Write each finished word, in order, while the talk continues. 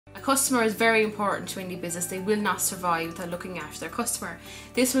A customer is very important to any business. They will not survive without looking after their customer.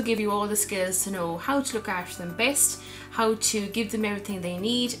 This will give you all the skills to know how to look after them best, how to give them everything they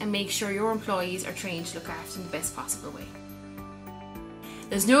need, and make sure your employees are trained to look after them the best possible way.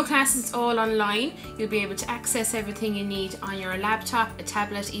 There's no classes, it's all online. You'll be able to access everything you need on your laptop, a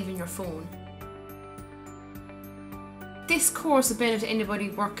tablet, even your phone. This course will benefit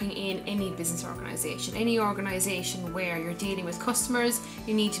anybody working in any business organisation. Any organisation where you're dealing with customers,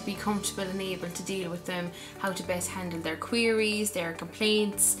 you need to be comfortable and able to deal with them, how to best handle their queries, their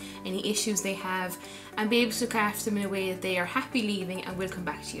complaints, any issues they have, and be able to look after them in a way that they are happy leaving and will come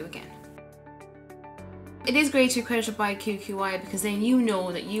back to you again. It is great to be accredited by QQI because then you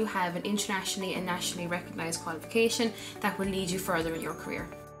know that you have an internationally and nationally recognised qualification that will lead you further in your career.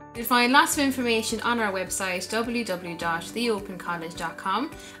 You'll find lots of information on our website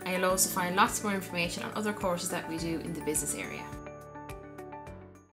www.theopencollege.com, and you'll also find lots more information on other courses that we do in the business area.